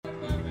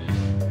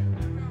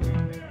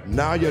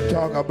Now you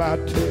talk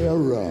about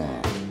terror.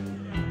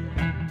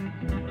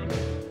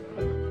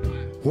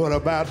 What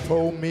about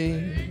for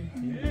me?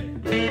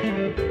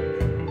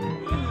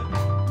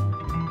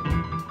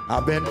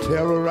 I've been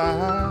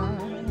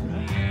terrorized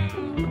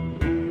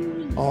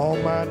all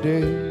my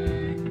day.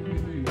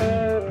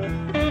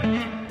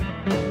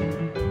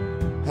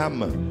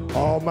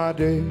 All my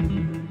day.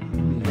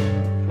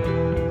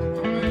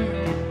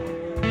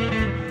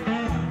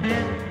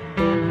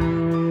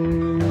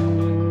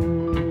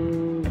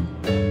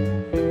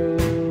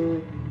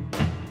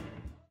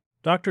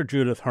 Dr.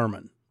 Judith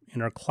Herman,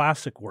 in her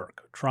classic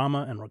work,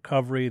 Trauma and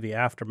Recovery, the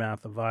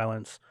Aftermath of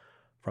Violence,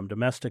 from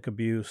Domestic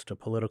Abuse to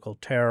Political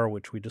Terror,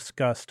 which we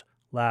discussed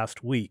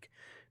last week,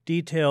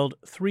 detailed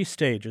 3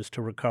 stages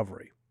to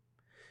recovery.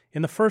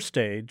 In the first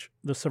stage,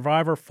 the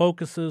survivor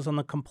focuses on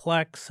the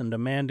complex and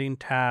demanding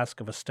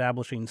task of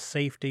establishing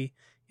safety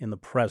in the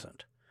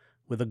present,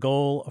 with the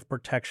goal of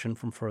protection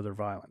from further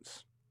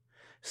violence.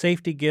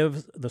 Safety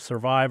gives the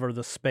survivor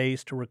the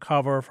space to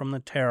recover from the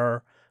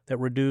terror that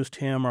reduced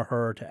him or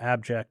her to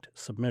abject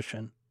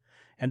submission,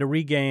 and to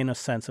regain a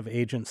sense of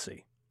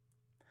agency.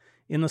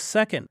 In the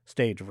second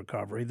stage of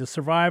recovery, the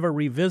survivor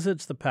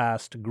revisits the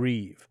past to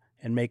grieve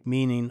and make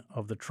meaning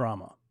of the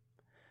trauma.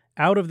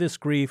 Out of this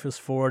grief is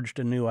forged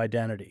a new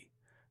identity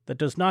that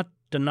does not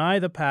deny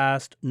the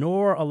past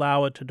nor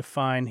allow it to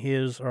define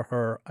his or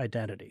her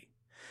identity.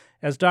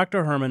 As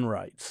Dr. Herman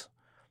writes,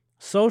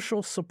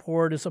 social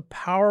support is a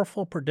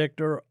powerful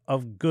predictor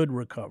of good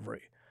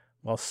recovery,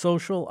 while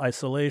social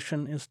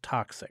isolation is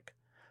toxic.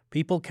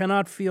 People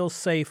cannot feel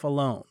safe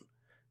alone,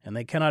 and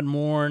they cannot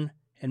mourn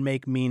and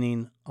make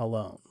meaning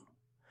alone.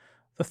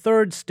 The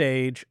third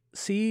stage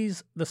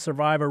sees the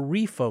survivor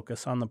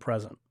refocus on the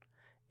present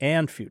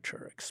and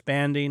future,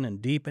 expanding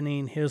and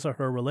deepening his or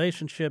her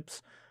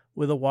relationships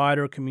with a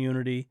wider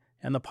community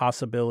and the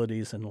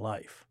possibilities in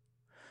life.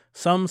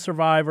 Some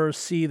survivors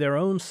see their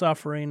own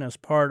suffering as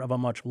part of a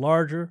much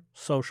larger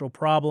social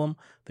problem.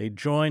 They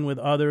join with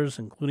others,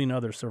 including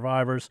other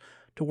survivors,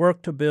 to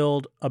work to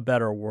build a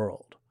better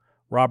world.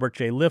 Robert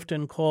J.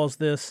 Lifton calls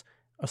this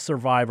a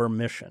survivor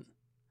mission.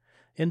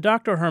 In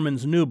Dr.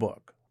 Herman's new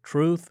book,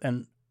 Truth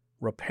and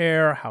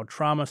Repair, How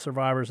Trauma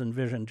Survivors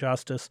Envision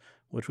Justice,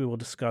 which we will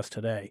discuss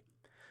today,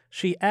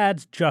 she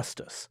adds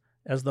justice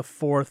as the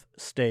 4th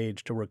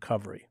stage to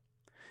recovery.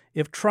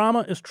 If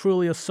trauma is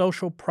truly a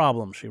social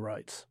problem, she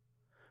writes,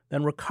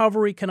 then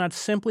recovery cannot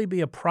simply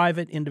be a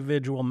private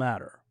individual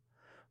matter.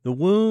 The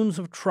wounds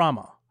of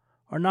trauma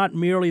are not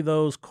merely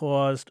those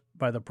caused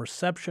by the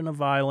perception of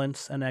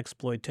violence and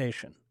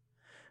exploitation,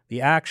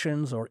 the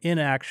actions or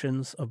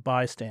inactions of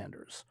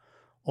bystanders,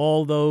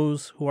 all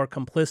those who are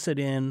complicit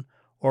in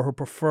or who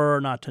prefer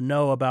not to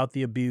know about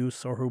the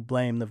abuse or who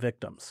blame the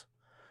victims,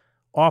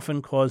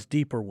 often cause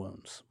deeper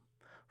wounds.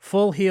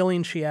 Full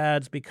healing, she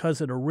adds,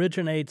 because it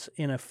originates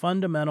in a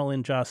fundamental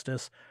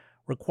injustice,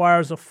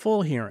 requires a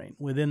full hearing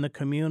within the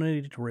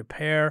community to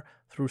repair,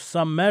 through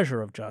some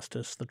measure of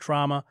justice, the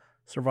trauma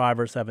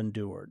survivors have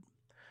endured.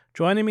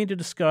 Joining me to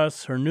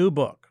discuss her new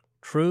book,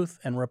 Truth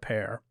and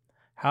Repair,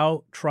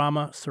 How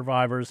Trauma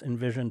Survivors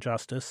Envision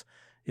Justice,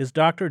 is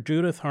Dr.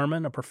 Judith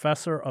Herman, a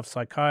professor of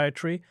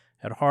psychiatry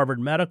at Harvard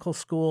Medical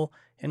School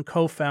and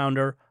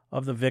co-founder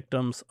of the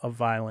Victims of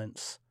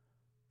Violence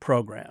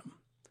program.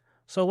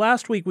 So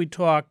last week we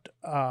talked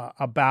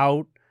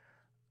about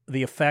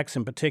the effects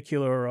in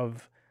particular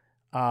of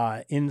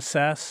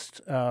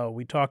incest.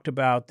 We talked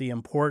about the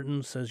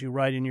importance, as you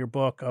write in your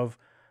book, of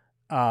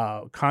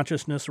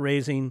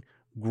consciousness-raising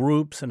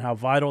groups and how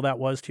vital that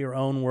was to your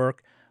own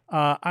work.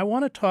 I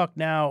want to talk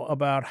now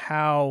about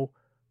how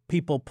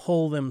people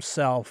pull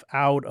themselves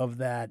out of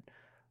that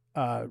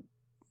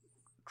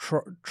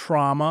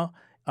trauma.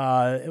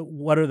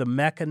 What are the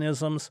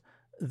mechanisms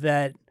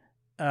that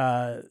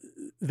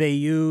they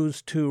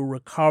use to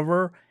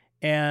recover?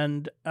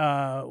 And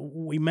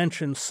we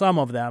mentioned some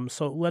of them,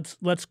 so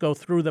let's go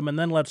through them, and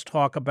then let's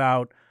talk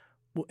about.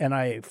 And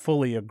I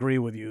fully agree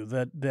with you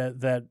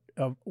that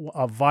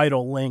a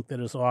vital link that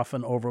is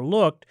often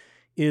overlooked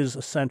is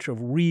a sense of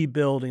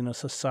rebuilding a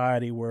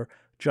society where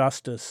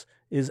justice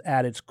is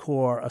at its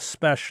core,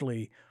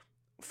 especially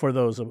for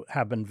those who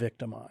have been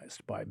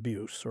victimized by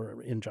abuse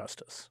or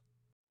injustice.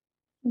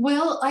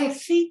 Well, I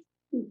think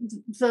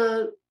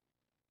the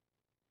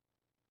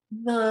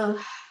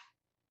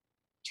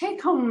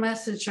take-home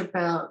message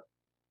about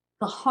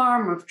the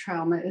harm of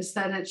trauma is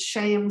that it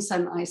shames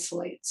and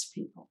isolates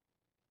people.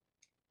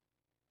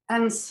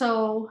 And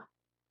so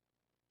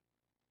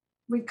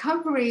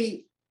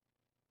recovery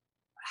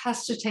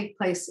has to take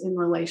place in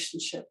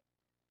relationship.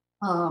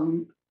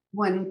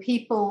 When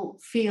people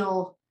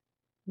feel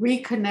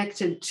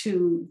reconnected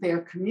to their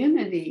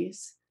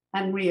communities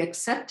and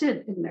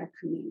reaccepted in their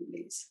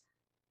communities,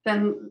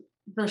 then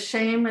the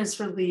shame is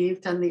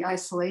relieved and the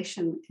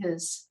isolation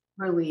is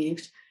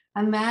relieved.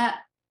 And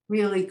that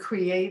really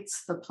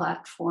creates the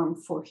platform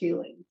for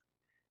healing.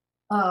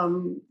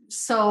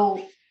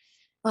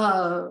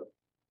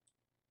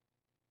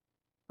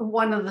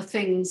 One of the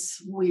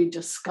things we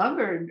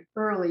discovered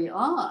early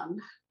on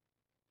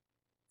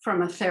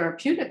from a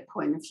therapeutic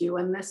point of view,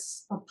 and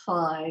this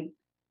applied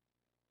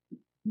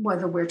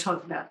whether we're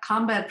talking about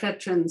combat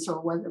veterans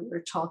or whether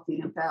we're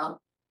talking about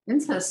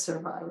incest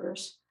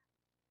survivors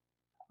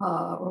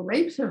or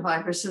rape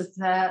survivors, is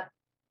that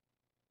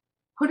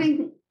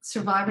putting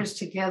survivors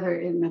together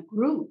in a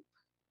group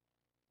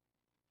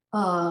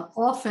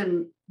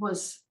often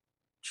was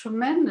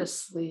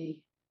tremendously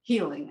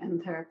healing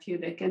and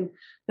therapeutic. And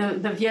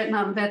the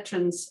Vietnam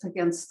veterans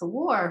against the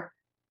war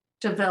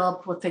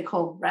developed what they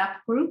call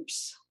rap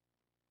groups.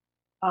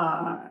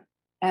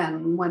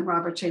 And when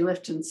Robert J.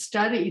 Lifton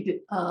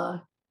studied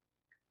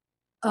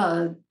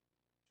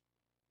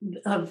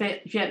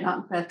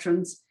Vietnam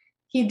veterans,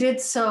 he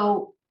did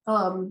so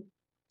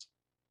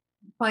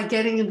by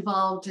getting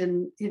involved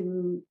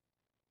in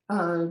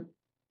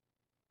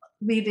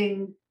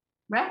leading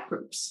rap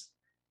groups.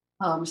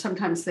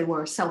 Sometimes they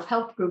were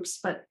self-help groups,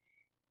 but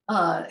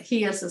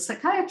he, as a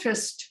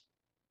psychiatrist,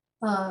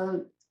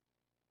 and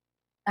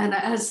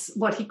as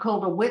what he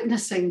called a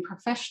witnessing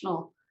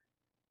professional,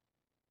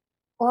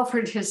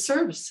 offered his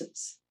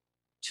services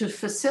to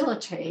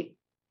facilitate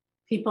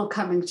people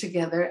coming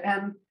together.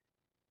 And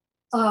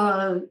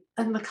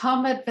the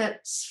combat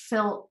vets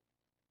felt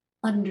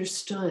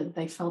understood.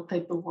 They felt they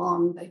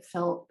belonged. They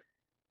felt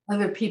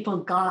other people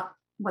got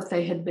what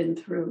they had been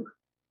through,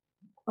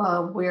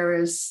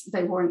 whereas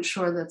they weren't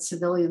sure that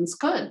civilians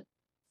could.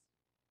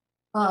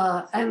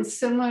 And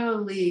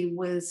similarly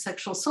with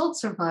sexual assault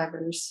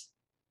survivors,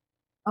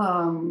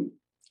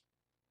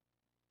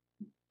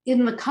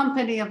 in the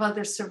company of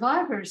other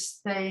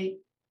survivors, they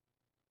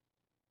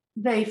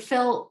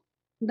felt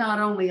not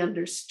only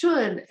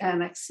understood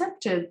and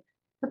accepted,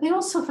 but they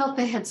also felt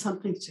they had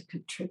something to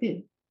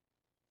contribute.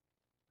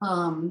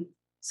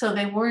 So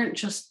they weren't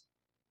just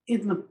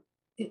in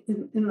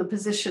the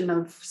position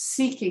of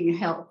seeking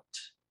help,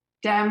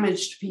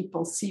 damaged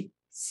people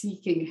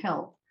seeking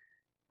help,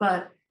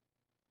 but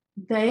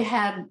they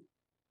had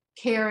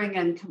caring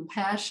and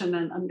compassion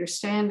and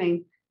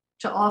understanding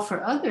to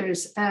offer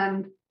others,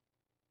 and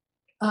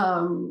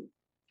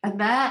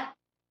that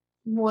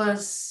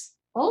was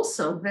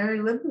also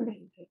very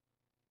liberating.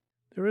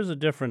 There is a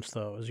difference,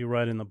 though, as you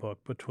write in the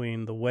book,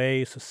 between the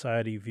way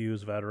society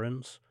views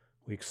veterans,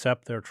 we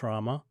accept their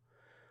trauma,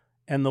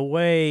 and the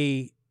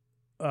way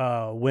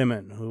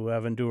women who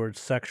have endured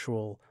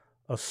sexual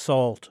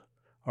assault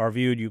are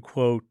viewed. You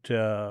quote,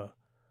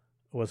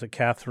 was it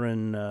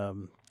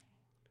Catherine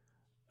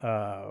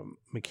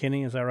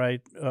McKinney, is that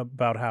right?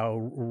 About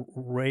how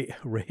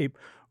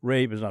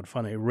rape is not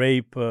funny.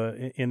 Rape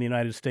in the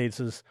United States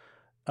is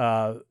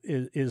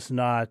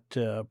not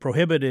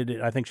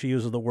prohibited. I think she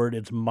uses the word,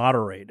 it's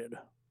moderated.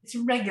 It's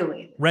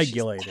regulated.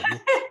 Regulated.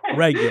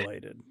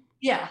 Regulated.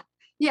 Yeah.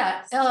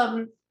 Yeah.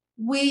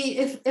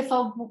 If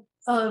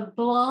a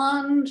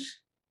blonde,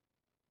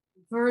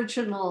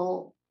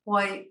 virginal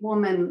white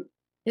woman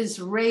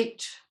is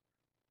raped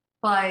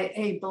by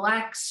a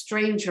Black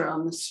stranger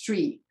on the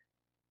street,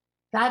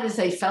 that is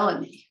a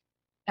felony.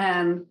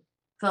 And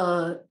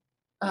the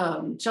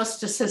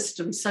justice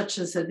system, such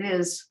as it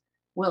is,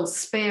 will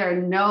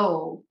spare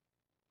no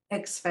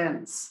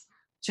expense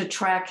to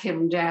track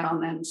him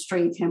down and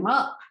string him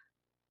up.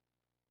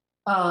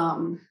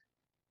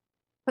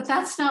 But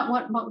that's not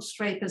what most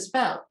rape is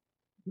about.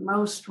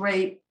 Most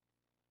rape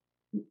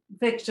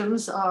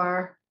victims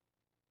are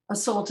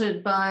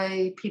assaulted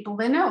by people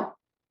they know.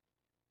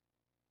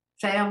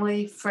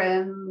 Family,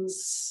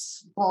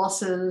 friends,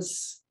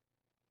 bosses,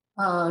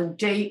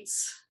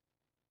 dates,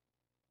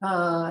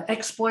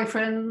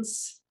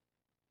 ex-boyfriends,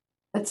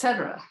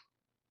 etc.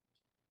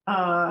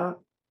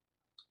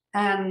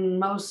 And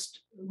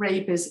most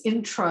rape is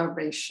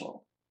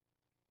intraracial.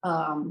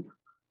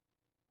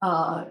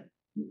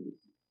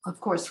 Of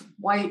course,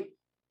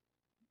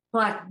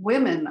 Black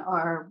women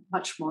are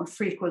much more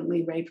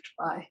frequently raped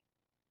by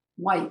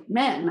white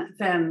men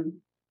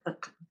than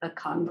the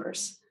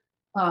converse.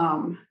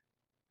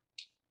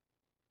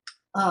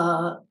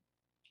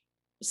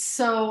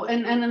 So,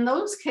 and in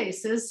those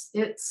cases,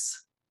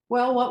 it's,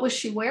 well, what was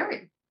she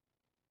wearing?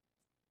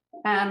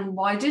 And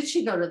why did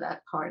she go to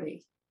that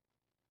party?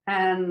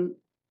 And,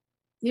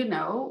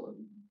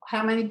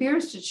 how many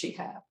beers did she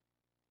have?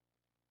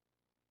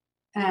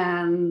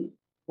 And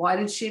why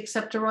did she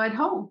accept a ride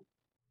home?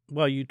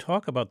 Well, you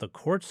talk about the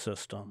court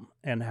system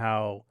and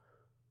how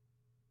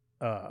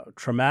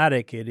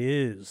traumatic it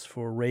is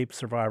for rape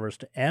survivors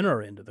to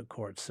enter into the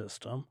court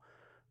system,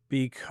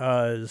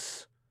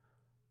 because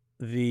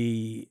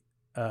the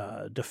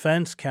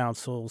defense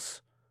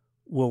counsels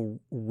will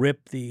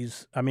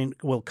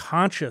will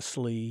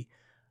consciously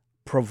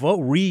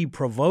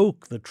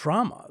re-provoke the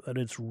trauma, that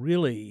it's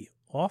really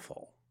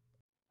awful.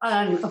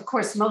 And of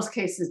course, most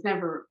cases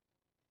never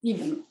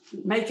even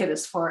make it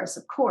as far as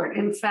a court.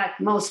 In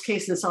fact, most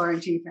cases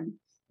aren't even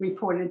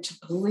reported to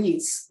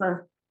police.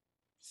 The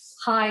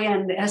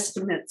high-end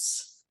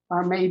estimates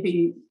are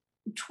maybe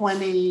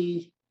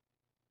 20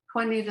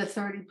 to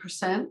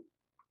 30%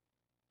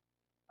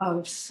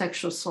 of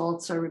sexual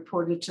assaults are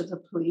reported to the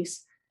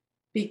police.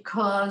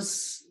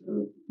 because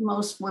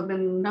most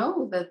women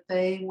know that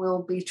they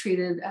will be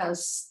treated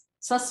as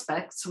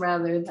suspects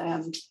rather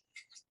than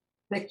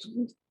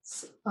victims.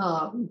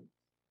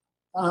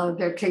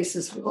 Their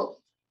cases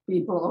will be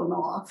blown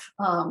off.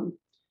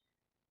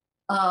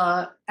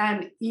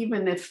 And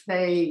even if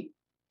they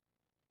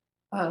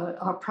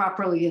are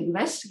properly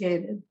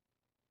investigated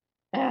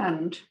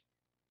and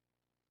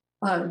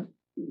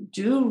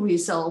do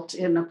result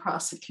in a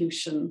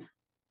prosecution,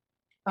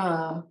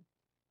 I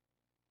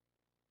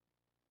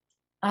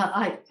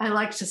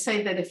like to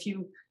say that if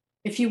you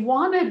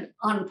wanted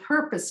on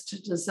purpose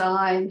to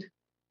design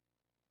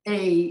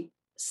a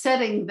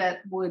setting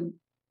that would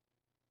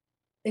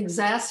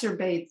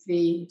exacerbate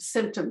the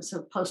symptoms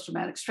of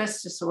post-traumatic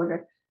stress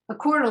disorder, a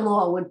court of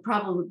law would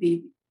probably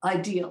be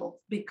ideal,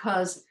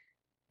 because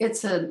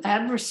it's an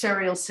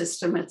adversarial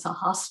system, it's a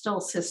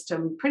hostile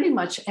system. Pretty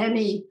much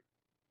any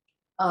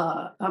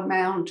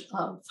amount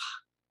of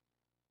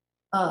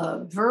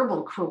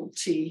verbal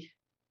cruelty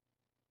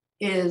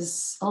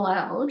is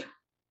allowed.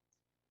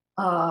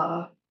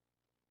 And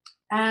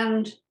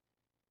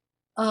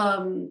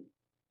the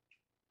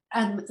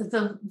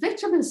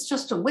victim is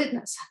just a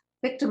witness.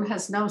 Victim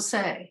has no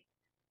say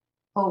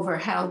over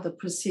how the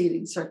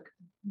proceedings are,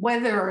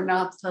 whether or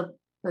not the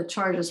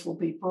charges will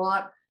be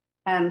brought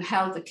and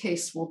how the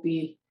case will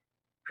be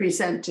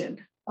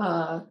presented.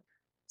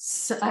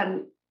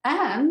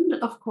 And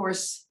of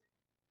course,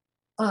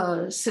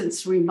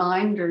 since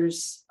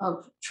reminders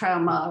of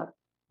trauma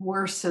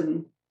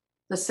worsen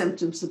the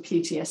symptoms of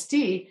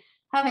PTSD,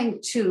 having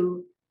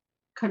to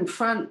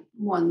confront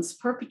one's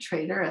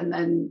perpetrator and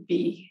then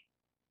be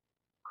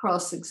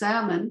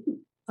cross-examined,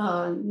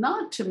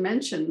 not to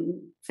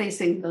mention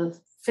facing the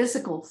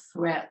physical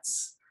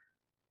threats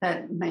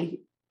that may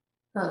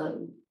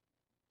come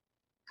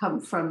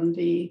from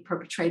the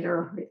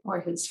perpetrator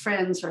or his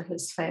friends or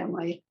his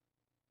family.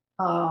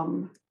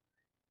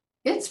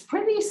 It's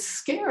pretty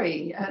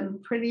scary,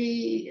 and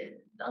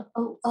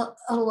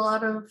a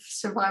lot of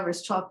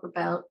survivors talk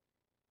about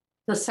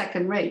the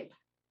second rape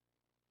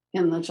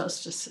in the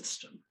justice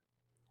system.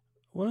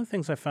 One of the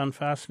things I found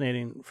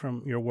fascinating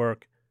from your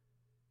work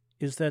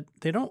is that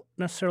they don't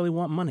necessarily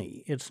want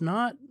money. It's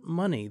not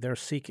money they're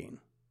seeking.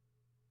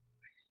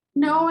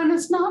 No, and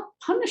it's not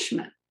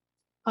punishment.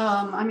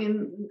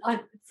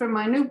 For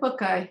my new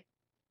book, I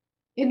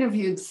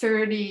interviewed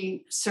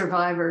 30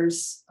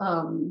 survivors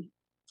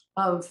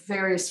of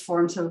various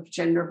forms of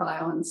gender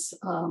violence,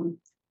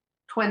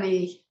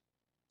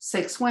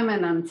 26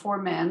 women and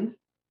 4 men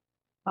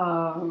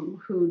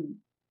who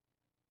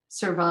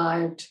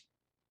survived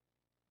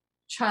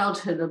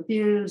childhood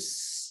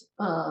abuse,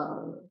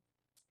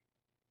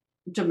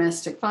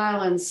 domestic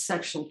violence,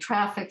 sexual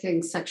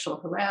trafficking, sexual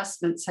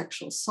harassment,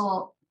 sexual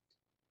assault.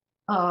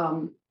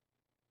 And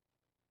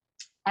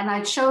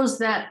I chose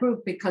that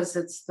group because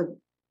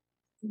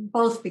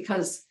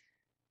because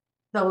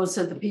those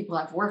are the people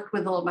I've worked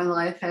with all my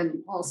life,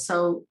 and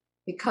also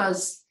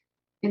because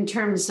in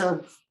terms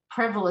of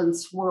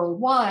prevalence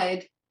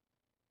worldwide,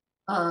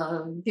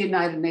 the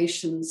United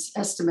Nations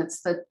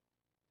estimates that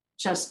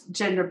just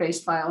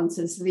gender-based violence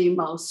is the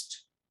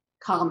most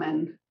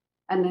common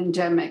and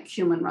endemic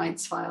human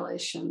rights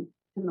violation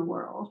in the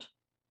world.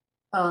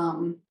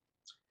 But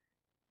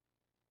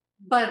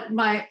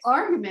my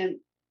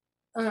argument,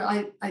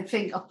 I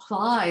think,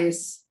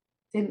 applies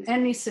in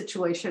any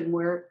situation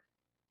where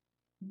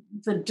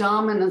the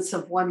dominance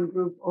of one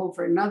group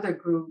over another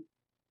group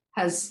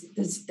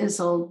is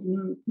a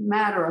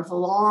matter of a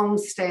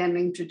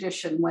long-standing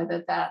tradition,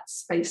 whether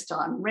that's based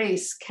on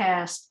race,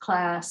 caste,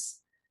 class,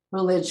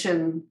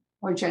 religion,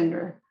 or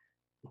gender.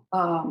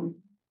 But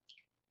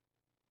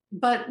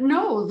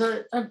no,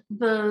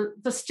 the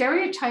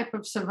stereotype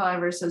of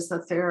survivors is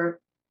that they're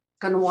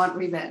going to want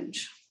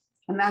revenge,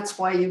 and that's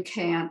why you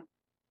can't,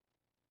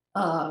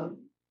 why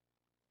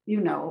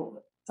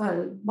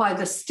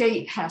the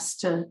state has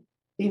to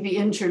be the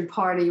injured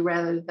party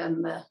rather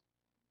than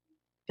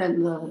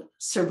the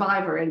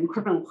survivor in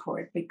criminal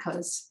court,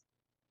 because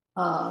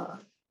the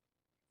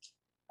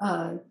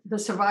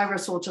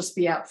survivors will just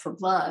be out for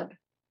blood.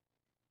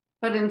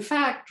 But in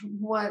fact,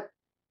 what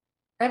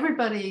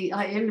everybody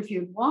I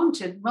interviewed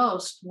wanted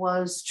most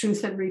was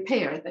truth and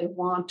repair. They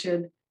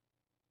wanted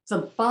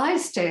the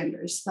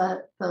bystanders,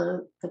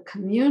 the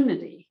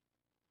community,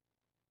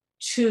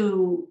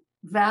 to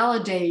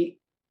validate,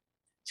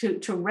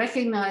 to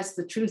recognize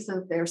the truth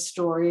of their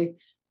story,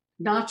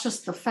 not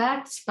just the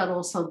facts, but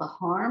also the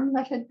harm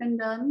that had been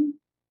done.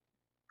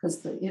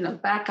 Because the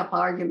backup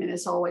argument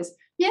is always,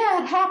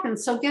 yeah, it happened,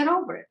 so get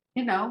over it.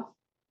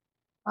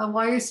 Why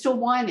are you still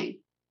whining?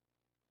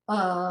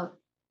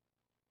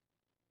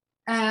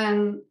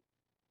 And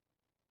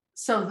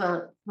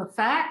so the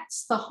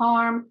facts, the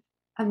harm,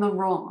 and the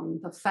wrong,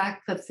 the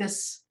fact that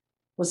this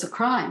was a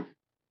crime,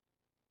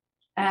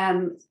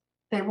 and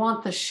they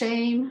want the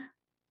shame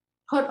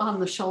put on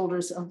the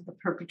shoulders of the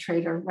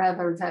perpetrator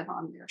rather than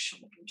on their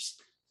shoulders.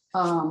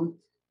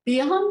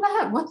 Beyond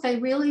that, what they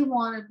really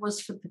wanted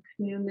was for the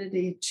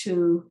community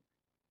to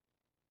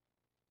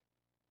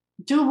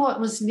do what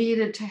was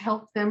needed to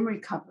help them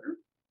recover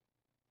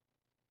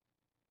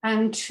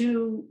and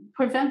to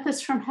prevent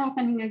this from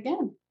happening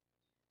again.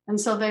 And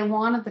so they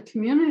wanted the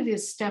community to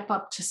step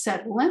up to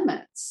set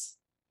limits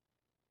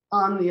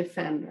on the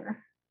offender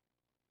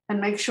and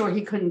make sure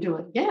he couldn't do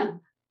it again.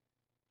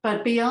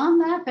 But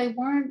beyond that, they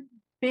weren't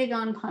big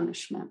on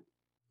punishment.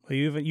 Well,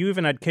 you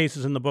even had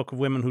cases in the book of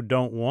women who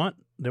don't want.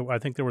 I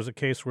think there was a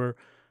case where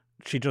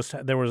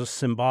there was a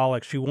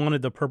symbolic. She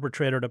wanted the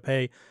perpetrator to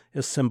pay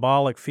a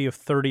symbolic fee of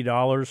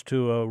 $30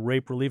 to a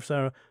rape relief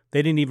center.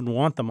 They didn't even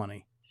want the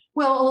money.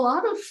 Well, a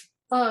lot of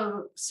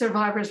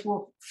survivors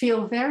will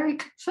feel very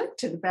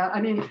conflicted about.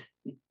 I mean,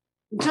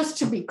 just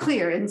to be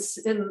clear, in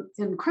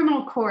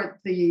criminal court,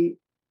 the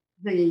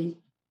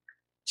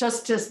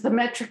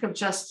metric of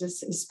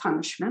justice is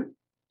punishment.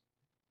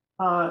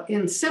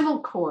 In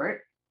civil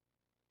court,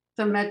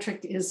 the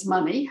metric is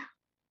money,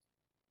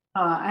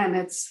 and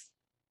it's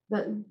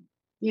the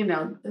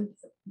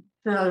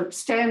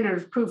standard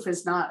of proof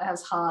is not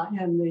as high,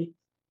 and the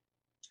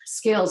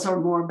scales are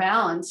more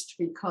balanced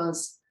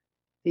because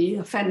the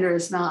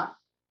offender's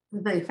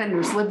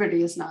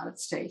liberty is not at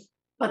stake.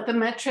 But the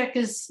metric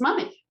is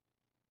money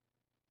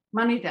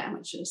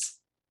damages.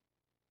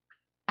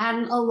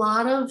 And a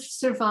lot of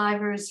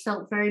survivors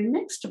felt very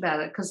mixed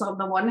about it because on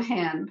the one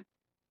hand,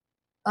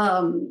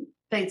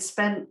 they'd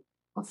spent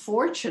a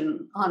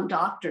fortune on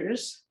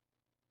doctors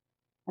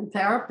and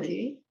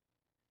therapy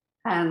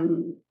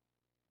and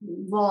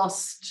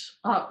lost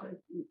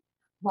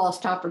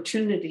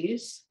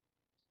opportunities,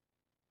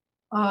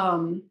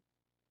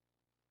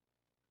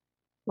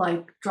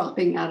 like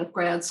dropping out of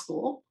grad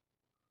school.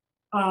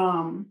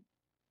 And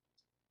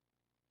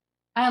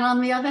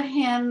on the other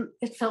hand,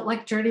 it felt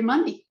like dirty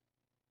money.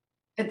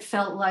 It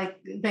felt like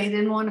they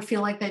didn't want to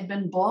feel like they'd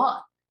been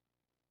bought.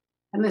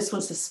 And this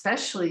was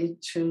especially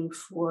true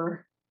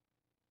for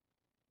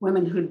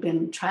women who'd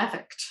been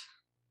trafficked,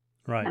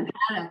 right, and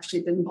had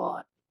actually been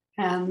bought.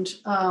 And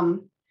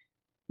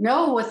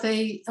what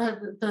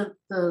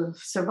the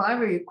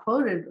survivor you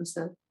quoted was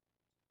an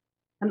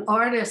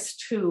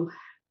artist who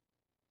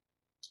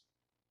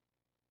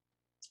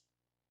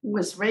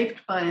was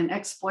raped by an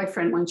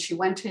ex-boyfriend when she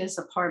went to his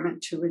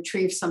apartment to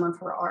retrieve some of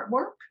her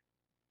artwork.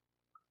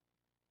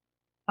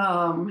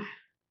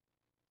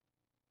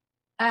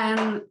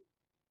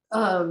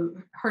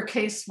 Her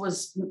case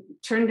was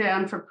turned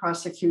down for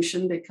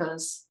prosecution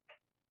because,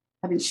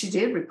 she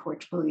did report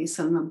to police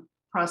and the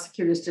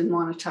prosecutors didn't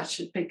want to touch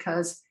it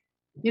because,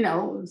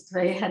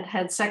 they had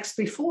had sex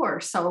before.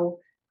 So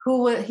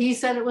he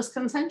said it was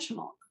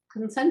consensual.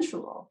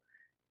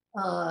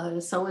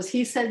 So as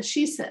he said,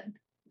 she said.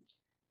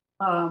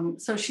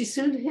 So she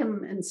sued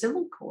him in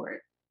civil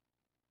court.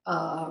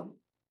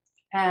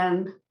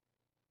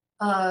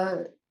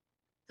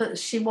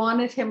 She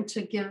wanted him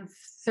to give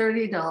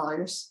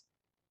 $30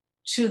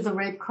 to the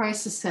Rape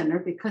Crisis Center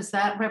because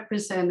that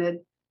represented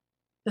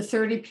the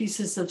 30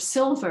 pieces of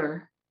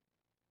silver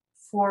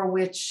for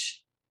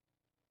which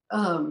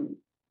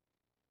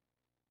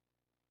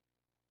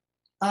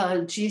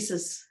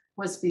Jesus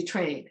was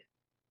betrayed.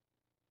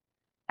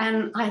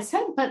 And I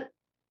said, but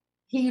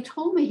he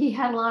told me he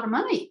had a lot of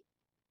money.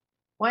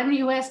 Why didn't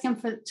you ask him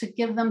to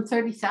give them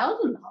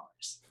 $30,000?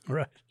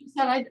 Right. He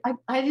said,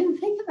 I didn't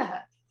think of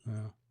that.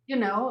 Yeah.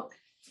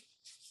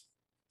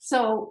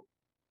 So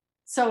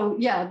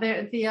yeah,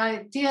 the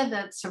idea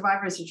that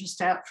survivors are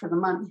just out for the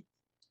money,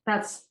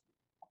 that's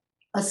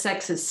a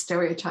sexist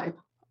stereotype.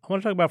 I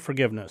want to talk about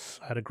forgiveness.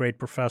 I had a great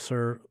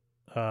professor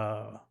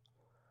who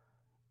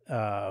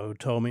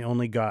told me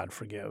only God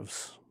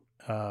forgives.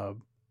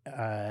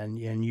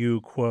 And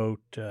you quote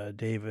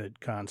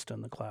David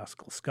Constant, the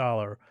classical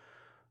scholar,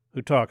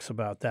 who talks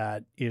about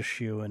that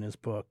issue in his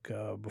book,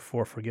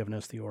 Before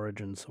Forgiveness, The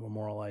Origins of a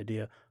Moral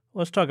Idea.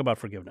 Let's talk about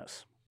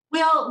forgiveness.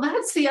 Well,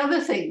 that's the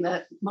other thing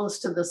that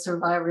most of the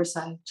survivors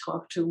I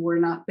talked to were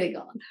not big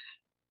on.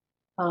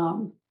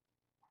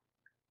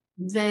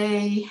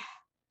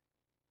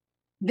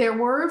 There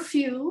were a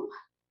few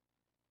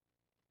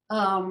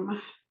to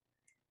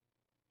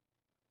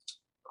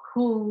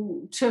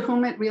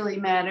whom it really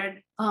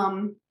mattered.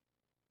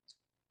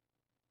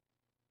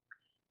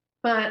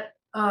 But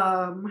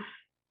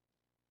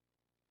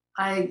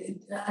I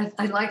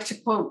like to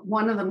quote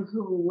one of them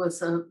who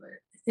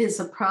is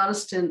a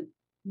Protestant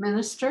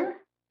minister,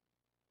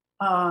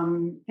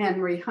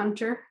 Henry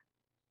Hunter.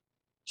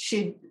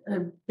 She'd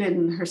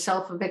been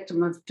herself a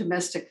victim of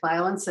domestic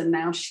violence, and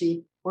now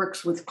she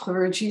works with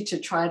clergy to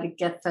try to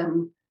get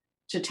them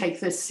to take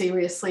this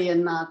seriously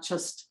and not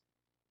just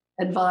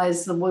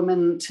advise the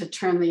women to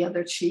turn the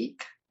other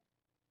cheek,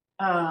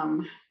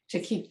 to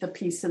keep the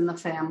peace in the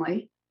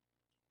family.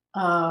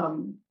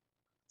 And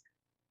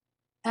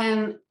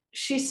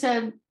she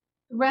said,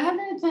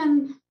 rather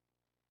than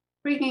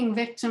bringing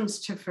victims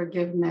to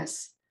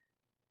forgiveness,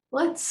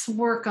 let's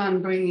work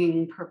on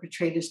bringing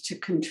perpetrators to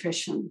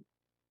contrition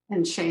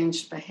and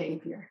changed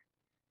behavior.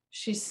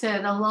 She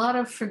said, a lot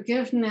of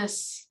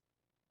forgiveness,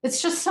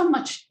 it's just so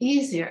much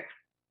easier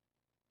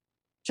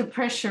to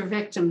pressure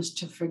victims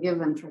to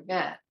forgive and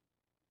forget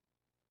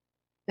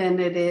than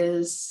it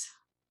is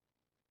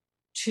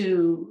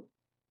to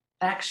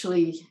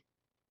actually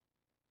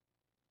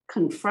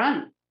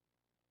confront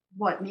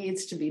what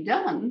needs to be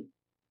done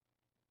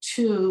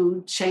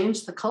to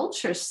change the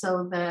culture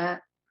so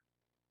that,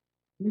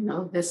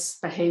 this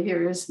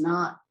behavior is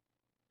not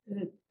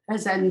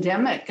as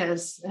endemic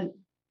as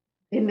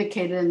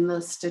indicated in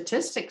the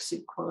statistics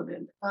you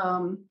quoted.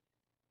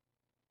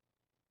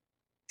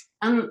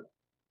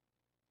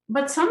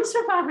 But some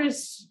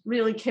survivors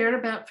really cared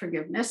about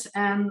forgiveness,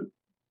 and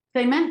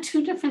they meant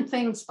two different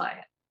things by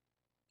it.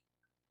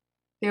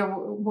 There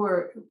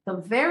were the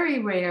very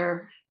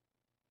rare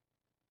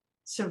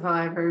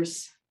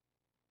survivors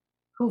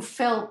who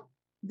felt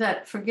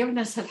that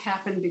forgiveness had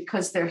happened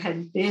because there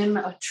had been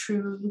a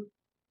true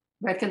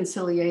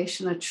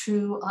reconciliation, a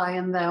true I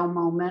and thou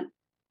moment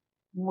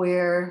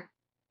where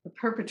the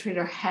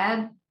perpetrator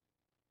had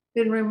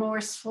been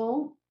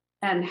remorseful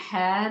and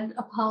had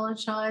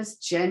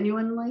apologized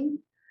genuinely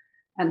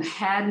and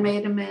had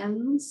made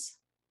amends.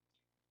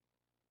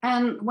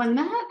 And when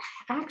that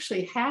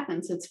actually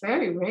happens, it's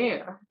very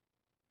rare.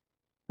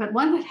 But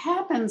when it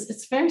happens,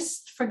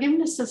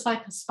 forgiveness is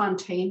like a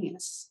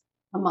spontaneous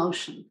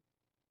emotion.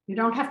 You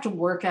don't have to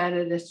work at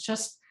it. It's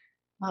just,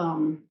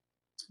 one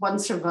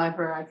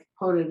survivor, I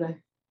quoted a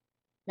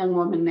young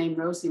woman named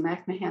Rosie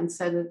McMahon,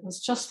 said it was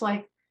just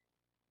like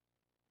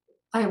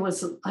I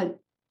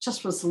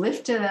just was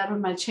lifted out of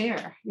my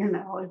chair.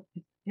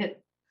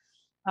 It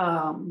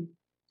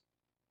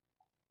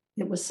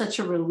was such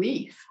a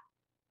relief.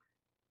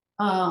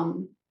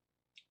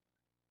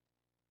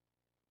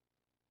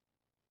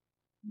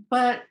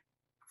 But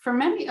for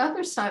many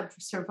other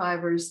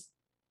survivors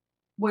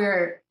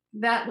where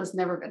that was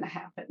never going to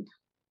happen,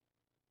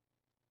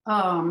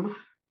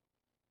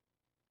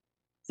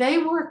 they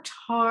worked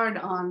hard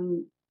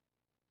on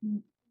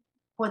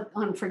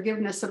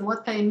forgiveness, and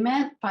what they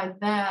meant by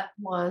that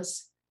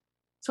was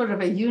sort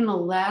of a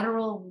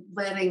unilateral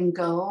letting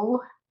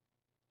go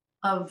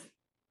of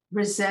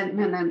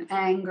resentment and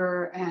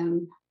anger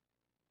and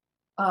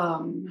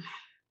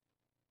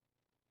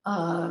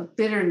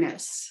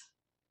bitterness,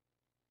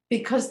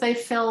 because they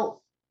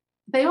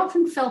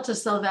often felt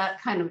as though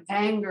that kind of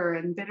anger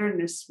and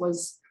bitterness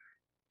was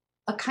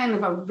a kind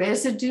of a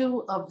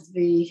residue of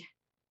the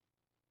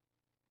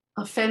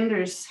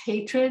offender's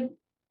hatred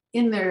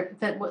in their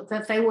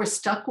that they were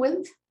stuck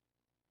with.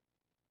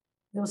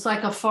 It was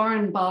like a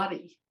foreign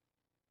body.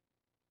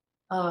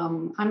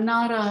 I'm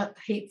not a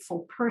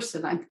hateful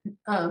person.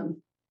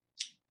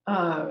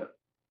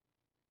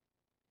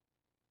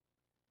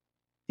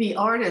 The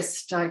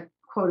artist I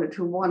quoted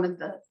who wanted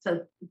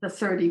the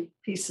 30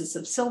 pieces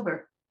of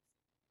silver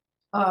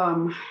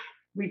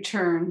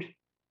returned,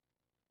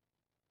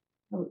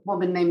 a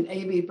woman named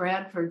A.B.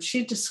 Bradford.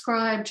 She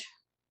described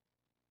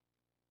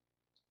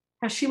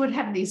how she would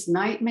have these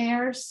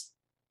nightmares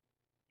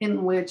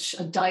in which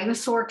a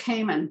dinosaur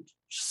came and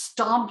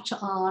stomped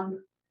on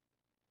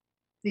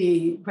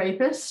the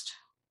rapist.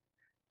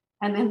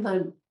 And in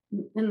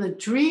the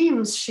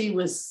dreams, she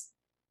was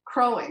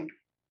crowing.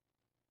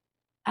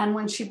 And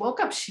when she woke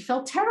up, she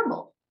felt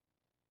terrible.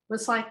 It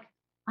was like,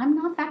 I'm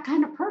not that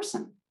kind of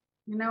person.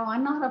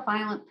 I'm not a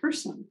violent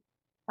person.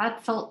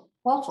 That felt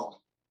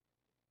awful.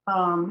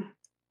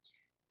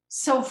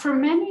 So for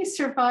many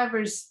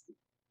survivors,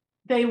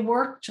 they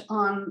worked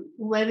on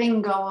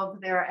letting go of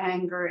their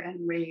anger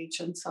and rage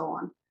and so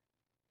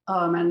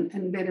on,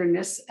 and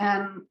bitterness.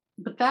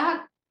 But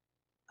that,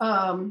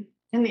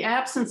 in the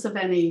absence of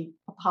any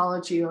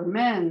apology or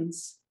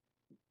amends,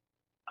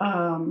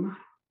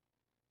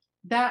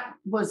 that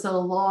was a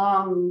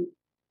long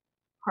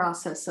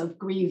process of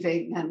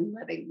grieving and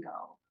letting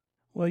go.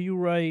 Well, you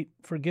write,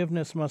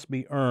 forgiveness must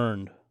be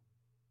earned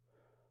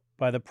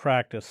by the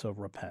practice of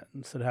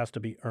repentance. It has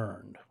to be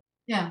earned.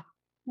 Yeah.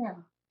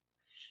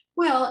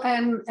 Well,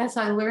 and as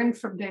I learned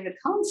from David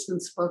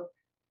Constant's book,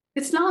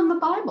 it's not in the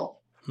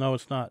Bible. No,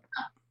 it's not.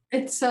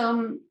 It's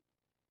interpersonal.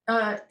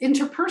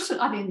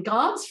 I mean,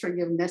 God's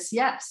forgiveness,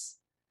 yes,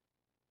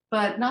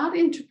 but not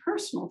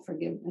interpersonal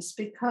forgiveness,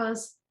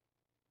 because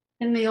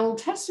in the Old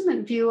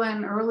Testament view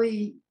and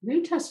early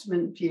New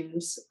Testament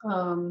views,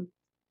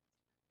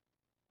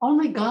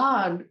 only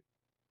God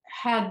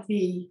had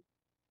the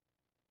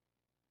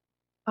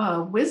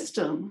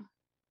wisdom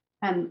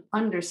and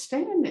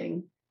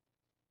understanding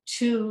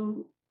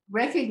to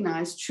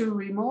recognize true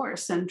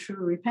remorse and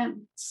true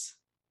repentance.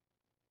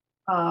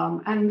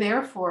 And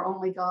therefore,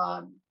 only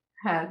God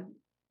had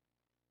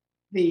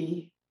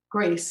the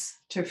grace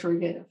to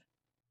forgive.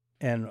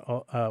 And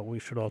we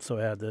should also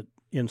add that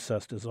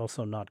incest is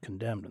also not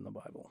condemned in the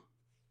Bible.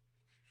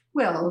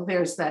 Well,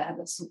 there's that.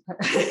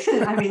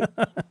 I mean,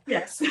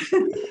 yes.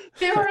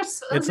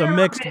 It's a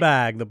mixed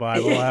bag, the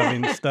Bible,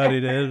 having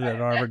studied it at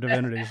Harvard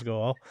Divinity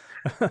School.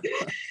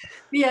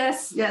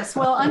 Yes.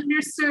 Well,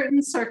 under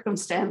certain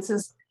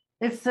circumstances,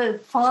 if the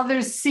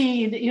father's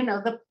seed,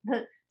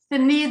 the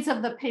needs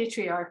of the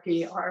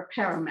patriarchy are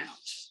paramount.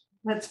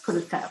 Let's put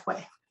it that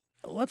way.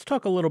 Let's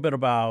talk a little bit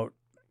about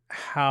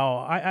how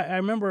I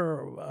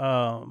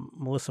remember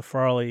Melissa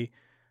Farley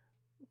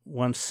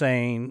once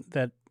saying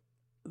that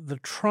the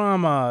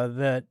trauma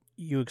that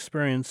you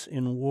experience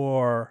in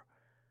war,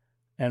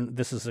 and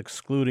this is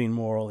excluding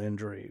moral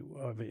injury,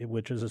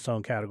 which is its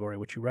own category,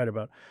 which you write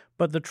about,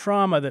 but the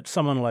trauma that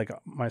someone like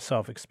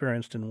myself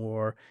experienced in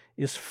war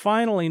is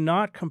finally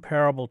not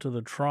comparable to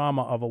the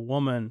trauma of a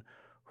woman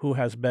who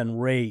has been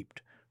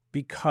raped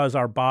because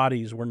our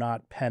bodies were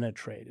not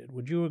penetrated.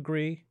 Would you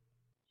agree?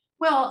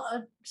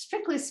 Well,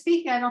 strictly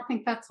speaking, I don't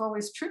think that's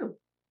always true.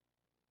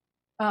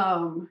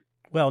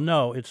 Well,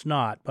 no, it's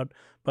not.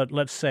 But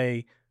let's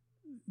say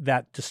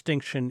that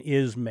distinction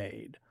is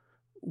made.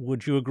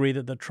 Would you agree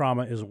that the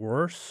trauma is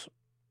worse?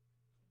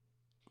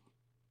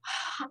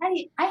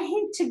 I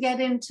hate to get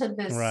into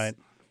this Right.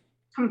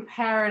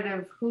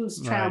 comparative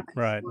whose trauma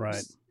Right. is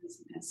worse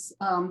business.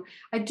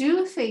 I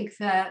do think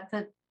that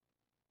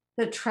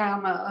the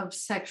trauma of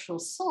sexual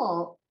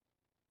assault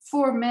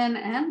for men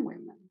and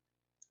women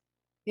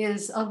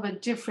is of a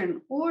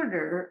different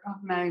order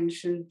of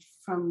magnitude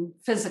from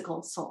physical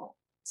assault,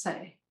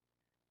 say,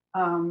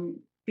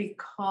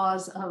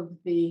 because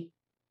of the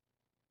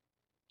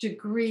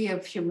degree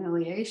of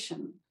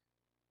humiliation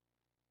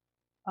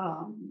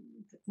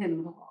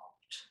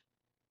involved,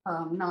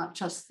 not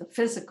just the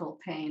physical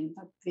pain,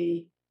 but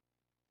the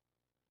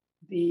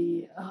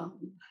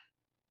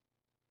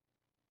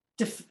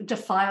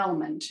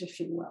defilement, if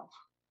you will,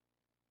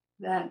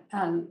 that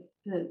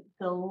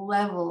the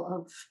level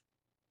of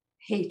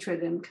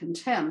hatred and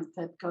contempt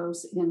that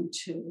goes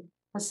into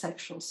a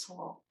sexual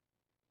assault.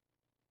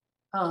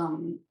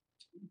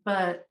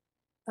 But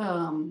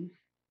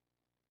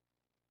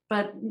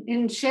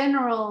in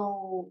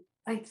general,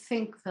 I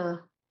think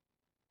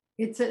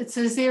it's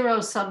a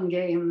zero-sum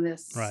game.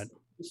 This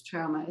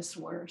trauma is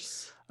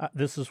worse.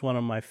 This is one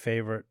of my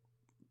favorite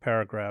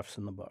paragraphs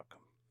in the book,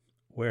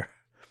 where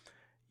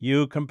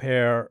you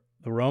compare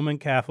the Roman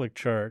Catholic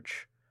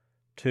Church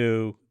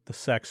to the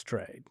sex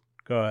trade.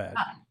 Go ahead.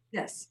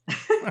 Yes.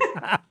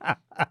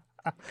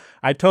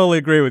 I totally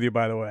agree with you,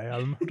 by the way.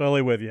 I'm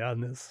totally with you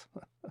on this.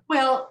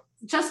 Well,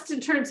 just in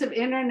terms of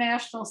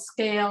international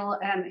scale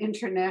and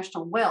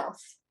international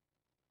wealth,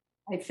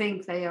 I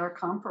think they are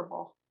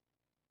comparable.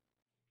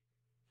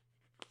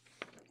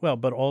 Well,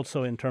 but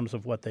also in terms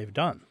of what they've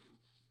done.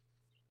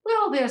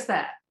 Well, there's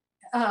that.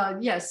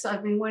 Yes,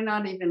 I mean, we're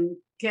not even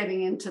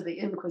getting into the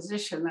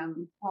Inquisition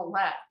and all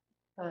that,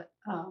 but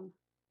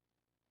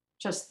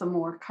just the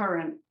more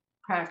current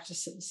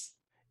practices.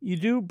 You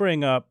do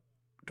bring up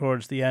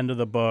towards the end of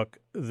the book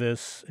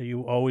this,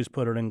 you always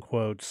put it in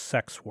quotes,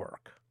 sex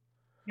work.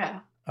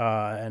 Yeah.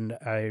 And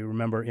I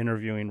remember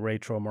interviewing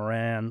Rachel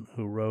Moran,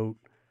 who wrote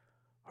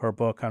her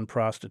book on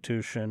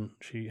prostitution.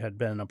 She had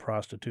been a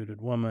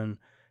prostituted woman,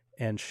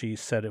 and she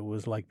said it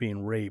was like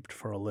being raped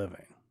for a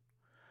living.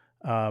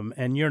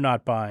 And you're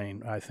not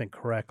buying, I think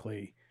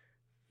correctly,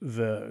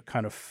 the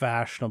kind of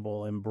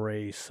fashionable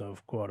embrace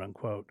of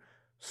quote-unquote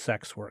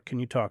sex work. Can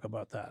you talk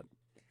about that?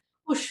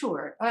 Well,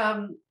 sure.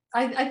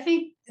 I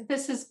think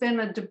this has been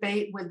a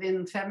debate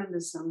within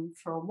feminism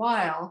for a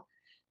while.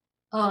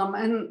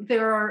 And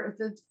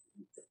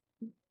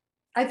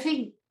I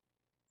think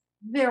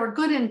there are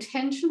good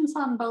intentions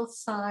on both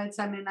sides.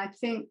 I mean, I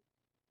think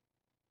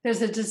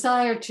there's a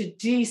desire to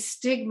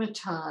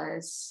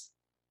destigmatize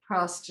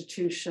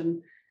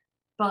prostitution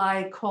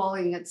by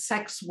calling it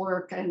sex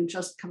work and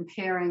just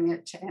comparing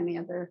it to any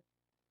other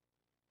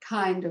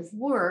kind of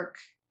work.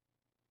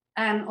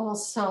 And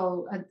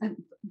also,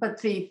 but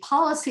the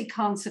policy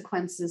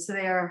consequences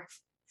there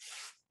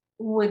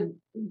would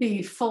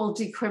be full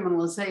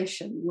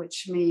decriminalization,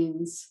 which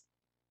means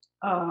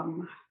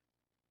not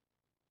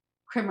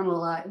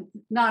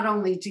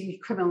only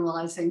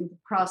decriminalizing the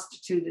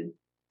prostituted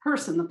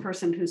person, the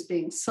person who's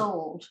being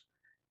sold,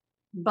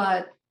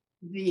 but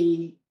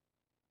the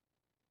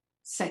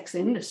sex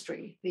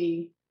industry,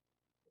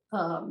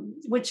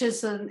 which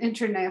is an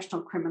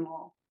international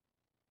criminal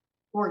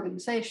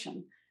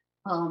organization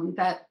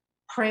that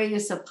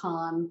preys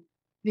upon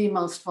the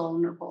most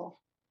vulnerable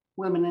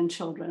women and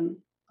children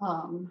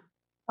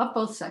of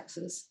both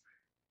sexes,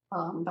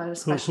 but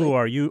especially who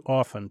are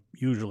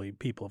usually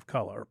people of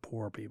color,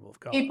 poor people of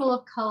color. People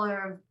of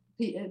color,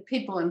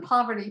 people in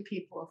poverty,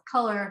 people of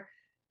color,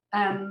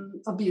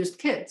 and abused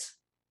kids,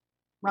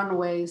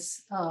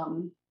 runaways.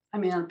 I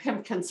mean, a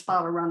pimp can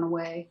spot a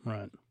runaway,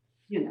 right?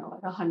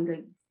 At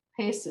 100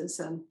 paces,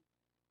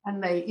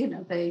 and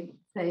they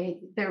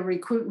their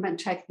recruitment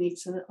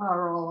techniques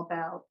are all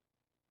about,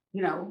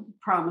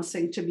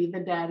 promising to be the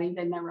daddy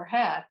they never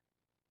had.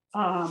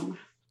 Well,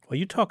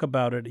 you talk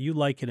about it. You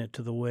liken it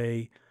to the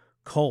way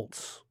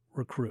cults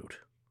recruit.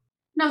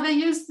 No, they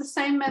use the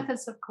same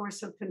methods of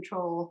coercive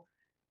control,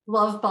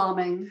 love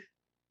bombing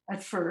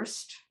at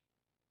first,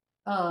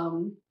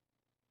 and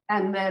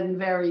then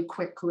very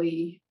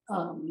quickly,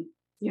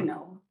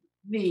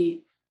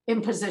 the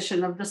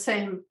imposition of the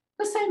same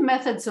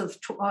methods of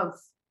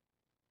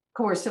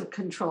coercive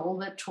control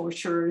that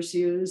torturers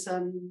use,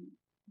 and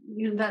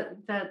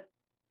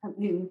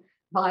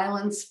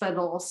violence, but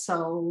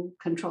also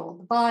control of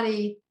the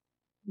body,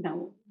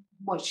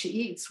 what she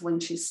eats, when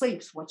she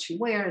sleeps, what she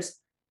wears,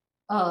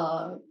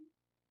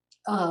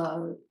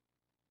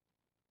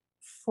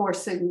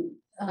 forcing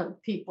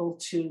people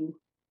to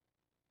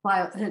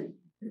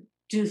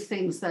do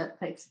things that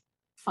they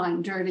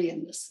find dirty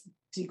and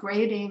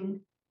degrading,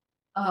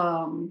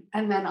 and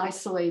then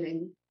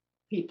isolating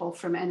people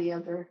from any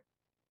other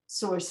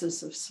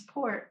sources of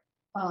support.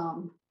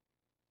 And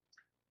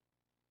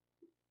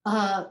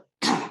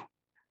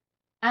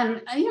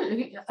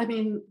I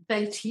mean,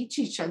 they teach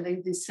each other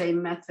the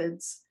same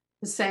methods,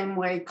 the same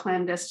way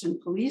clandestine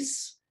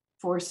police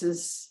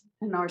forces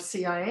in our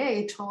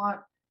CIA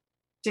taught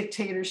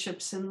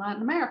dictatorships in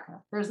Latin America.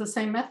 There's the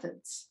same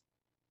methods.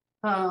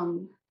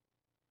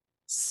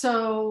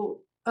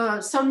 So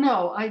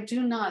no, I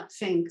do not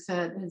think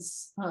that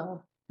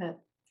that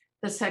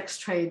the sex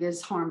trade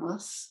is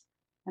harmless,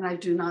 and I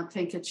do not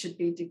think it should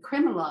be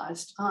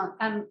decriminalized.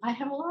 And I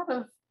have a lot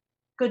of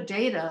good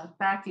data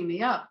backing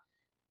me up.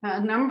 A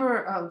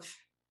number of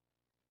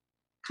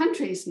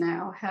countries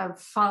now have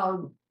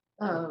followed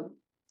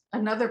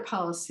another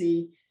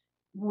policy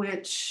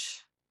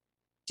which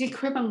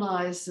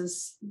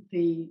decriminalizes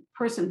the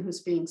person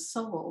who's being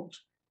sold,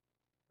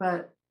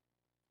 but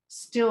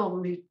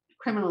still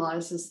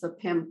criminalizes the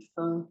pimp,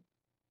 the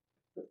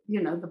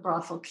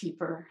brothel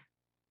keeper,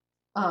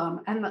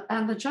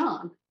 and the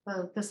John,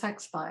 the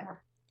sex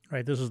buyer.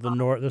 Right. This is the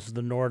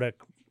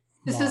Nordic.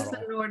 This is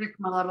the Nordic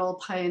model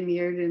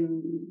pioneered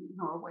in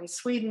Norway,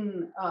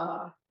 Sweden,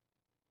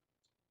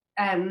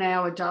 and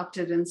now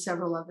adopted in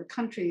several other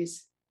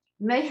countries.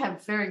 And they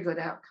have very good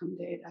outcome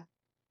data.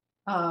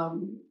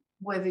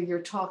 Whether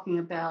you're talking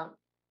about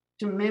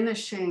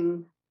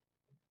diminishing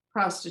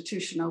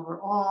prostitution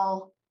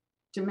overall,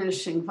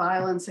 diminishing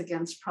violence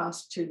against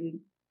prostituted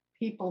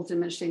people,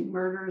 diminishing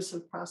murders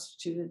of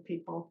prostituted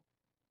people.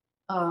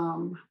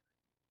 And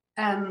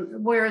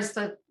whereas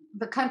the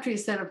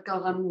countries that have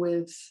gone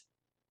with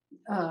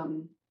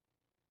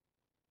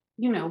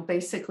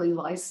basically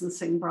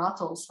licensing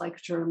brothels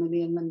like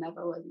Germany and the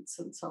Netherlands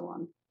and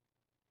so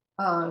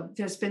on,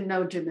 there's been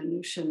no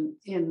diminution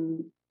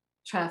in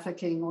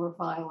trafficking or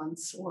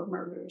violence or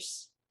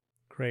murders.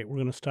 Great. We're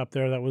going to stop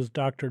there. That was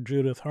Dr.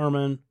 Judith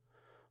Herman,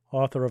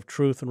 author of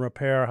Truth and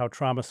Repair, How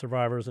Trauma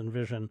Survivors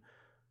Envision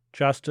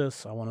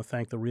Justice. I want to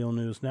thank the Real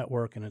News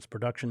Network and its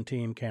production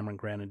team, Cameron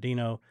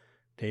Granadino,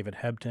 David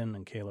Hebton,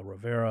 and Kayla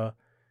Rivera.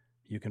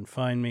 You can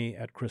find me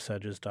at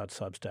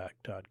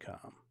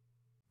chrishedges.substack.com.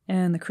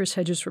 And the Chris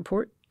Hedges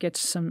Report gets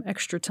some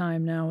extra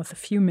time now with a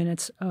few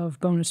minutes of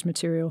bonus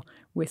material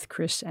with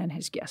Chris and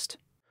his guest.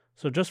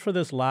 So just for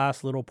this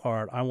last little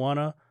part, I want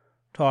to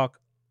talk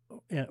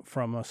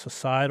from a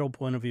societal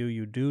point of view.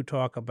 You do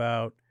talk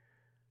about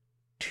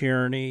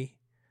tyranny,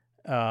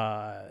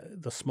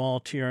 the small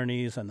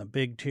tyrannies and the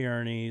big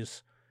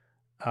tyrannies.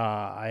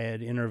 I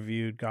had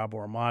interviewed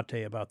Gabor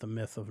Mate about the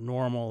myth of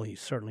normal. He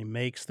certainly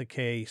makes the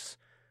case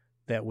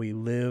that we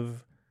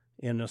live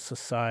in a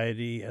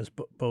society, as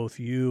both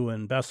you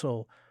and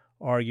Bessel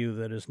argue,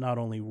 that is not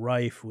only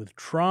rife with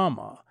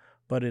trauma,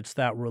 but it's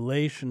that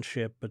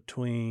relationship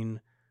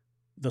between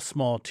the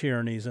small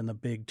tyrannies and the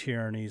big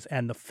tyrannies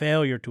and the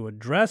failure to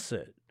address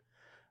it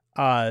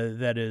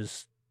that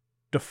is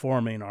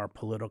deforming our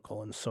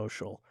political and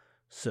social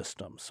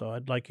system. So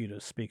I'd like you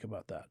to speak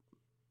about that.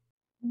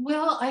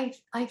 Well, I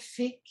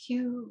think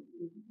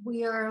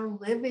we are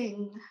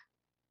living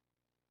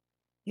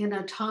in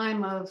a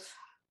time of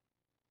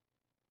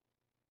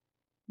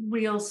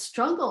real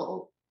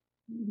struggle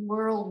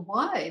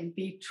worldwide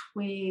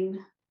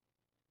between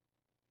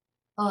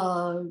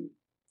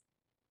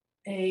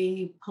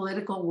a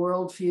political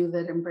worldview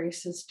that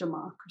embraces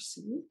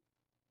democracy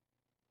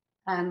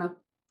and a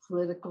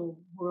political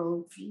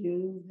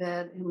worldview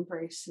that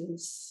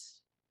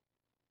embraces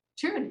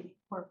tyranny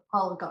or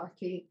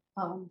oligarchy.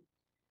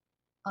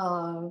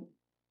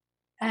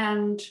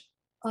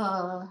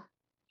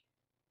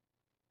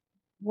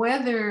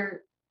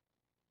 Whether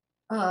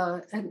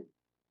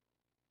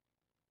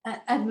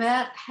and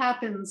that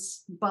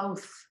happens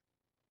both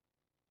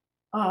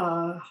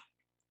on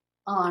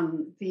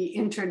the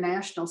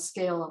international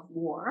scale of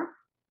war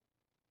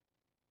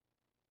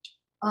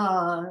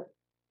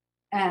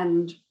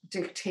and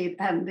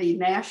the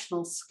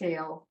national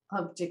scale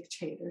of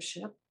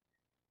dictatorship,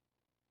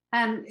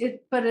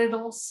 but it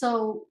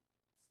also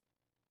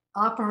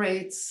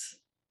operates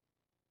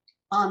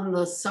on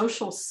the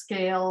social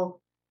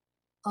scale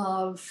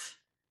of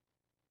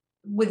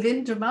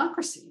within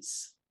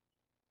democracies.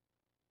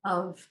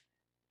 Of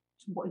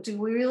what do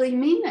we really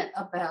mean it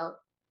about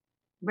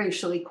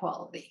racial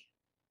equality?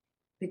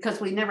 Because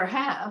we never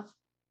have.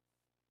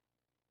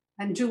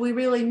 And do we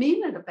really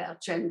mean it about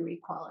gender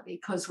equality?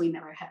 Because we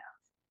never have.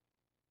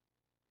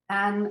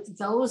 And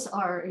those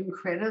are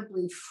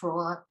incredibly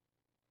fraught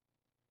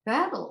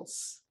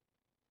battles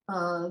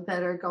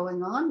that are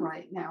going on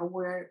right now,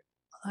 where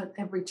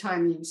every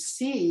time you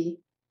see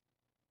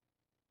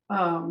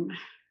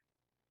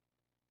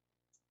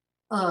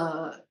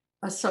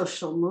a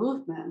social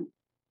movement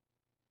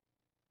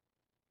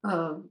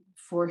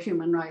for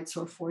human rights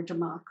or for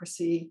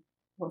democracy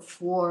or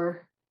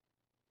for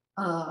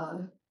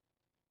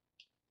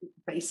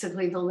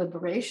basically the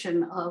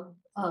liberation of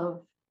a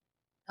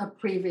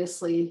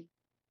previously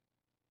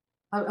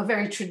a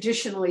very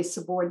traditionally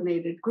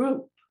subordinated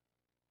group,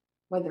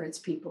 whether it's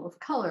people of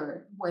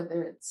color,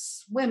 whether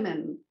it's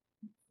women,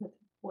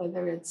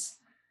 whether it's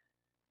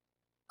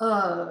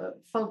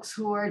folks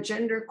who are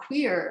gender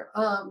queer,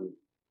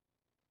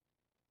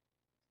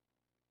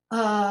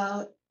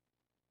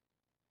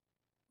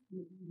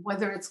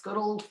 whether it's good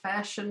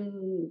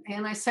old-fashioned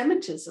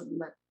anti-Semitism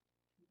that,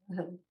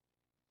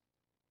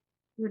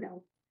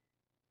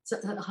 it's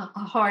a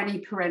hardy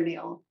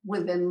perennial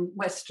within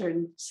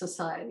Western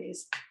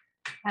societies.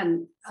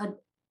 And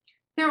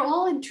they're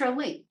all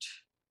interlinked.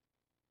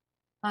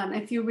 And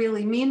if you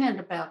really mean it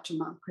about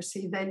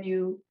democracy, then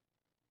you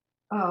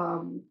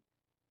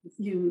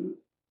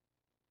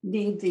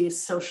need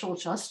these social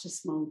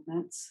justice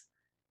movements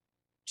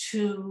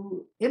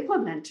to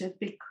implement it,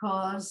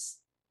 because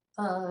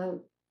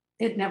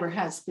it never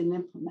has been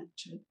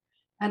implemented.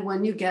 And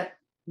when you get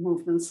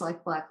movements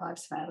like Black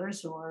Lives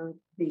Matters or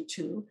Me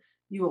Too,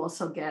 you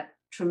also get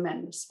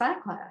tremendous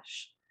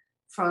backlash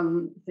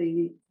from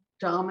the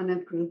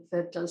dominant group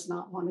that does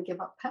not want to give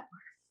up power.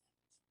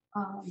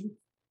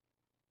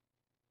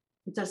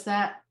 Does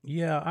that?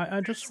 Yeah,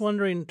 I'm just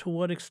wondering to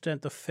what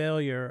extent the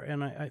failure,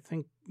 and I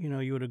think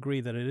you would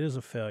agree that it is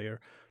a failure,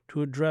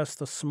 to address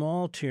the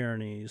small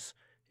tyrannies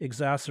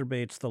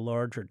exacerbates the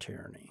larger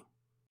tyranny.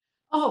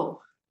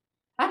 Oh,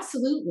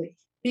 absolutely.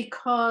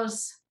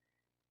 Because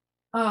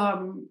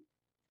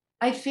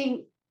I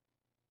think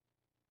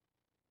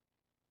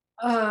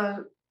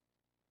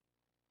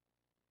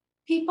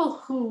people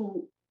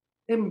who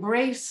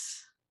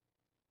embrace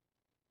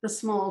the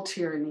small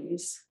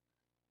tyrannies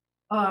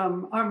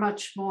are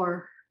much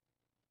more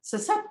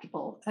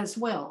susceptible as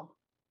well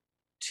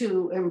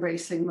to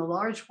embracing the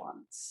large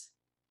ones.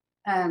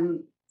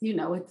 And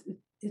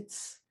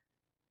it's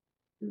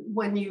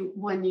when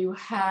you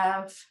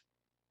have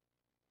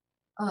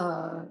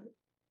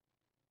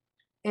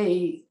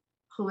a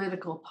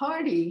political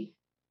party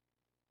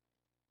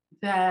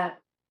that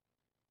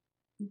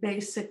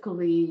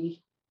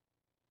basically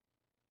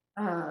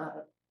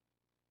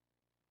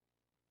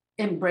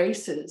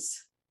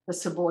embraces the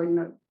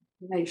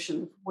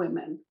subordination of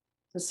women,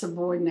 the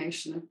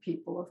subordination of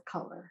people of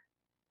color,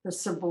 the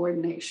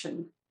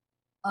subordination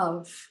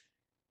of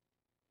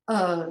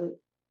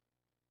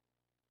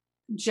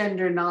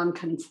gender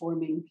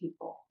non-conforming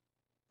people,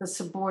 the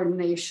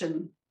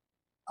subordination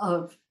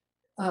of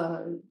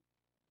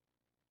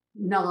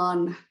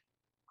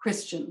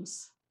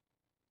non-Christians,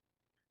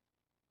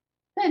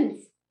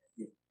 then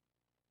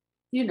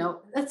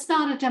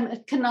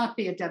it cannot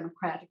be a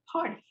democratic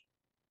party.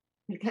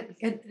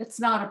 It's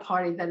not a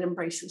party that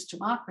embraces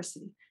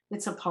democracy.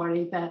 It's a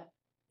party that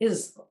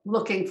is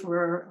looking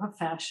for a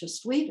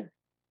fascist leader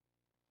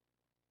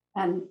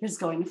and is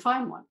going to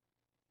find one.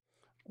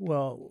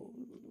 Well,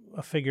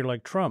 a figure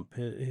like Trump,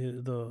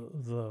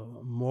 the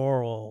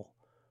moral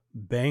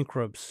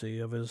bankruptcy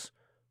of his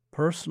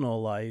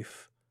personal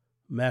life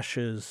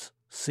meshes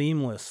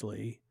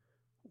seamlessly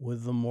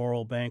with the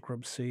moral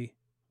bankruptcy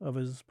of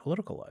his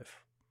political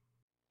life.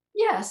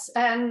 Yes,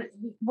 and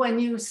when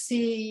you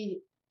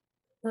see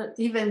the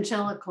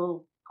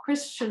evangelical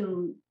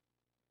Christian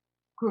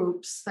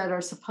groups that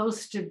are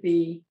supposed to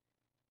be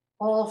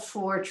all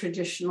for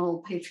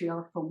traditional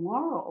patriarchal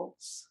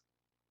morals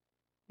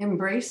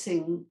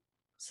embracing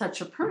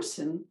such a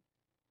person,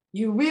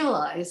 you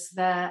realize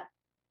that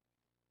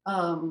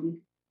the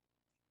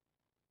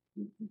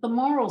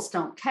morals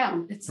don't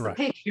count. It's Right.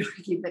 The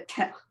patriarchy that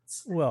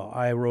counts. Well,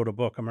 I wrote a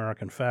book,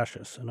 American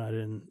Fascists, and I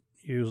didn't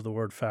use the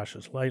word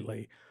fascist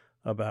lightly,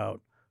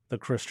 about the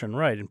Christian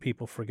right. And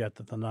people forget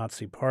that the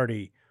Nazi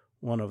Party,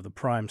 one of the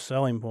prime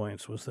selling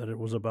points was that it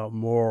was about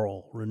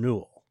moral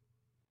renewal.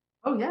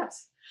 Oh,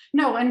 yes.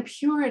 No, and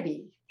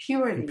purity.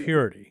 And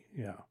purity,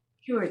 yeah.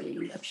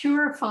 Purity,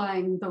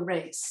 purifying the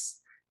race.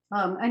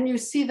 And you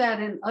see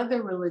that in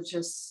other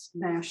religious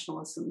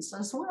nationalisms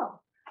as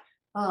well.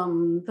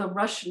 The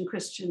Russian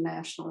Christian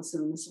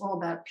nationalism is all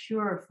about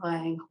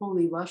purifying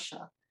holy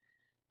Russia.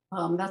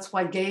 That's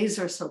why gays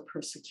are so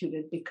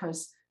persecuted,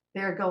 because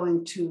they're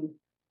going to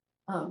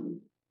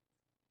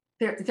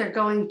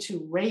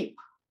rape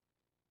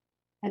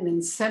and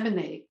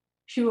inseminate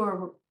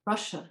pure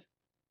Russia.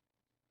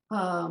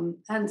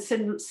 And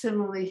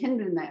similarly,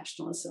 Hindu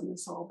nationalism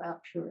is all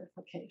about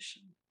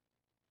purification.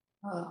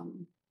 But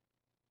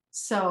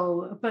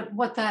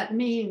what that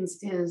means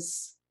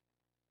is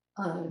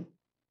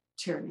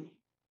tyranny.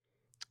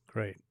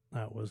 Great.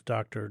 That was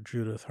Dr.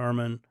 Judith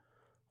Herman,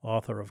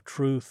 author of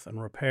Truth and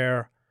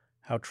Repair: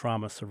 How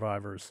Trauma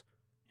Survivors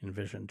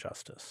Envision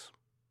Justice.